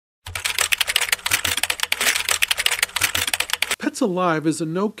Pets Alive is a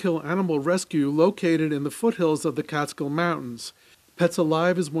no-kill animal rescue located in the foothills of the Catskill Mountains. Pets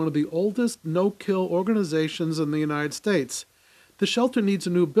Alive is one of the oldest no-kill organizations in the United States. The shelter needs a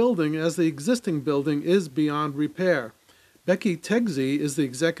new building as the existing building is beyond repair. Becky Tegsey is the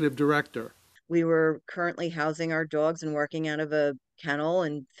executive director. We were currently housing our dogs and working out of a kennel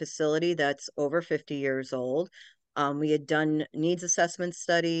and facility that's over 50 years old. We had done needs assessment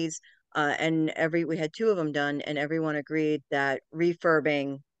studies, and we had two of them done, and everyone agreed that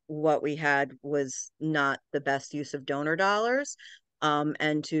refurbing what we had was not the best use of donor dollars,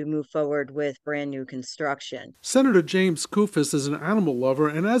 and to move forward with brand new construction. Senator James Skoufis is an animal lover,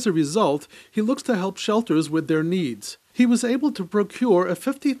 and as a result, he looks to help shelters with their needs. He was able to procure a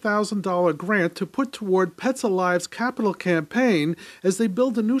 $50,000 grant to put toward Pets Alive's capital campaign as they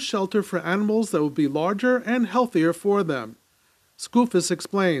build a new shelter for animals that will be larger and healthier for them. Skoufis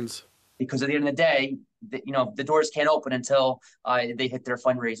explains. Because at the end of the day, the doors can't open until they hit their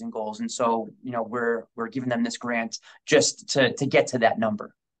fundraising goals. And so, we're giving them this grant just to get to that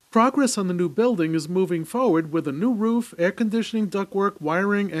number. Progress on the new building is moving forward with a new roof, air conditioning, ductwork,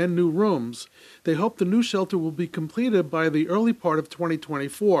 wiring, and new rooms. They hope the new shelter will be completed by the early part of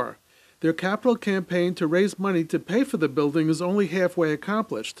 2024. Their capital campaign to raise money to pay for the building is only halfway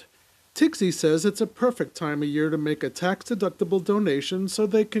accomplished. Tixie says it's a perfect time of year to make a tax-deductible donation so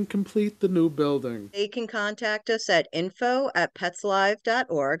they can complete the new building. They can contact us at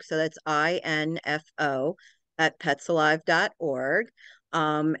info@petsalive.org, so that's INFO at petsalive.org.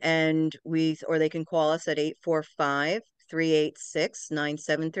 Or they can call us at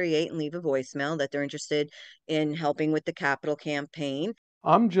 845-386-9738 and leave a voicemail that they're interested in helping with the capital campaign.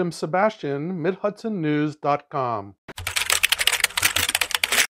 I'm Jim Sebastian, MidHudsonNews.com.